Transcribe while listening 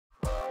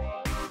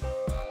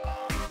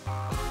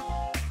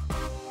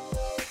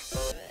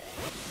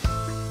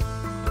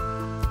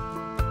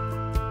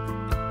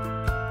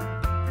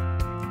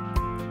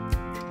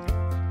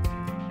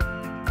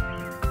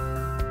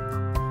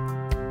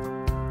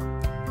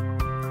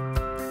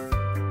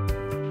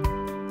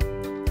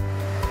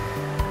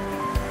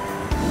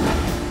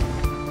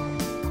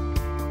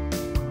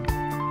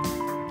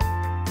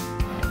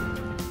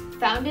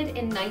Founded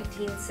in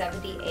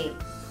 1978,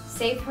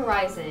 Safe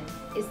Horizon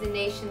is the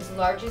nation's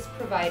largest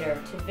provider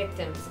to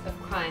victims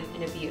of crime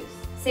and abuse.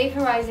 Safe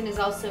Horizon is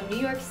also New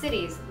York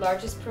City's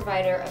largest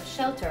provider of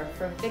shelter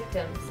for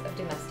victims of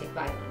domestic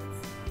violence.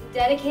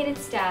 Dedicated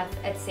staff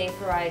at Safe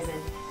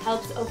Horizon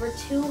helps over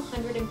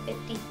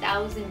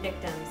 250,000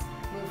 victims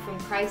move from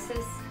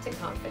crisis to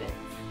confidence.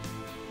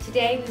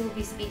 Today we will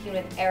be speaking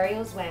with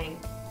Ariel Zwang,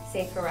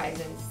 Safe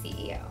Horizon's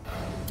CEO.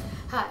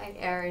 Hi,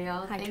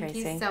 Ariel. Hi, Thank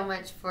Tracy. you so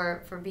much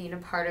for being a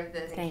part of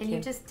this. Thank Can you.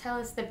 you just tell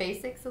us the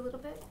basics a little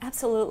bit?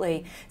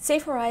 Absolutely.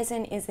 Safe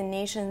Horizon is the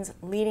nation's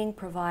leading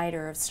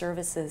provider of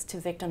services to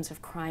victims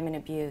of crime and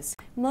abuse.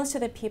 Most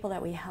of the people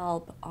that we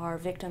help are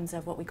victims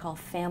of what we call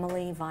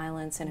family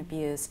violence and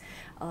abuse,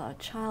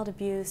 child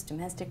abuse,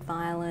 domestic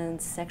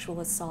violence,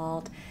 sexual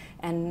assault,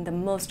 and the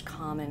most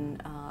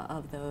common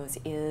of those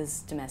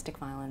is domestic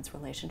violence,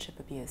 relationship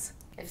abuse.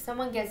 If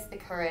someone gets the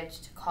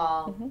courage to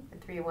call the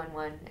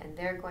 311 and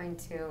they're going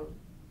to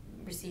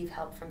receive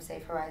help from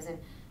Safe Horizon,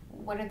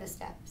 what are the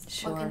steps?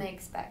 Sure. What can they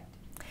expect?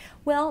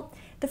 Well,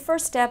 the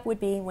first step would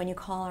be when you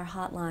call our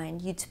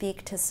hotline, you'd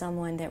speak to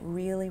someone that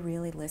really,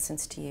 really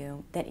listens to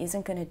you, that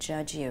isn't going to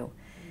judge you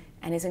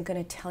and isn't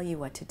going to tell you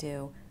what to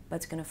do, but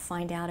is going to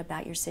find out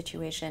about your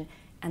situation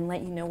and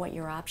let you know what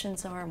your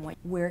options are and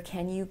where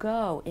can you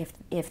go if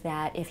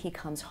he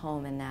comes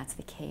home and that's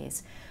the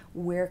case.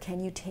 Where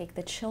can you take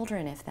the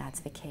children if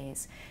that's the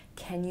case?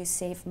 Can you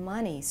save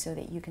money so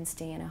that you can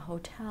stay in a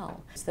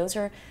hotel? So those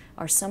are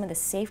some of the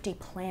safety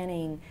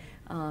planning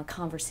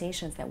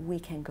conversations that we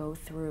can go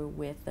through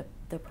with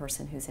the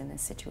person who's in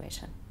this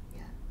situation.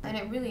 Yeah,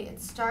 and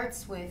it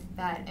starts with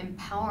that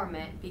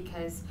empowerment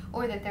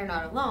or that they're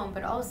not alone,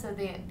 but also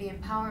the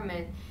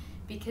empowerment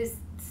because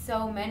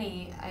so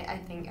many, I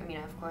think,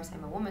 of course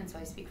I'm a woman, so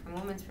I speak from a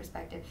woman's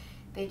perspective,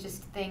 they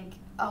just think,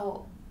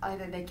 oh,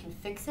 either they can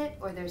fix it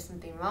or there's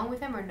something wrong with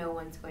them or no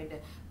one's going to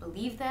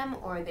believe them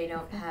or they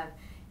don't have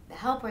the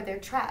help or they're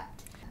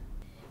trapped.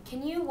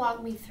 Can you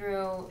walk me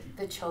through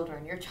the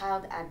children, your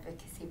child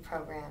advocacy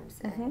programs,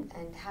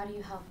 and how do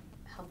you help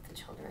the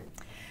children?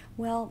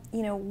 Well,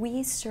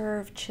 we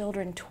serve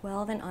children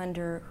 12 and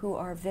under who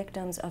are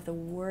victims of the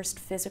worst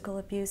physical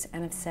abuse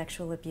and of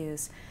sexual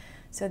abuse.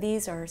 So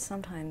these are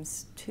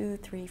sometimes 2,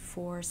 3,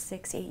 4,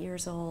 6, 8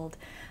 years old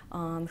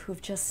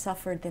who've just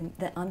suffered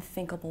the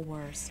unthinkable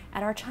worst.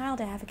 At our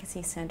child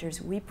advocacy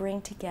centers, we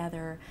bring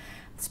together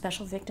the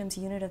Special Victims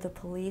Unit of the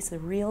police, the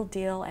real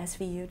deal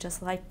SVU,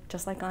 just like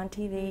on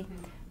TV,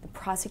 the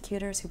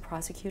prosecutors who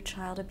prosecute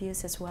child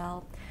abuse as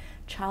well,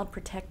 Child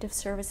Protective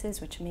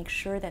Services, which make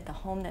sure that the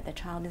home that the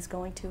child is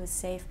going to is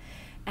safe,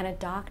 and a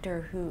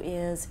doctor who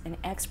is an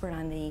expert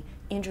on the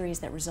injuries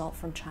that result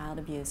from child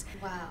abuse.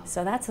 Wow.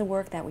 So that's the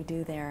work that we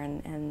do there,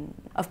 and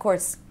of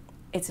course,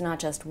 it's not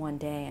just one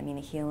day. The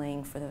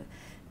healing for the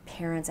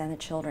parents and the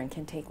children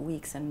can take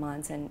weeks and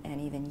months and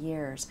even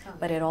years,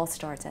 but it all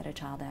starts at a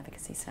child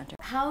advocacy center.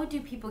 How do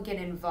people get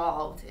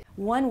involved?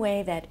 One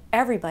way that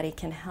everybody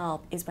can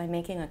help is by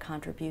making a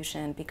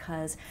contribution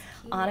because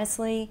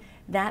honestly,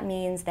 that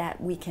means that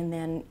we can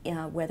then,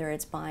 whether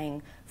it's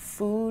buying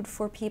food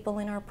for people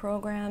in our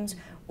programs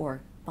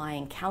or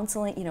buying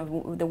counseling,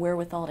 the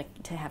wherewithal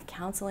to have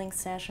counseling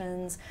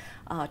sessions,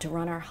 to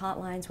run our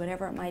hotlines,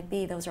 whatever it might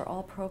be, those are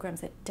all programs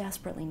that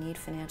desperately need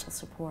financial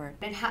support.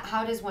 And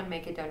how does one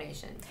make a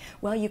donation?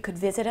 Well, you could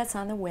visit us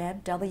on the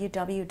web,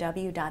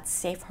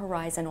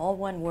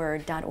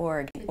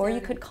 www.safehorizon.org, or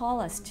you could call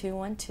us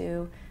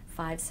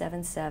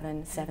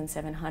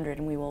 212-577-7700,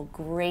 and we will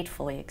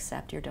gratefully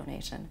accept your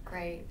donation.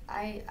 Great.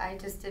 I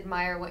just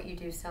admire what you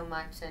do so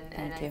much,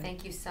 and I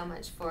thank you so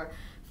much for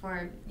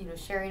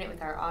sharing it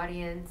with our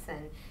audience,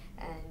 and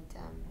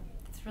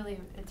it's really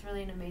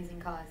an amazing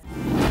cause.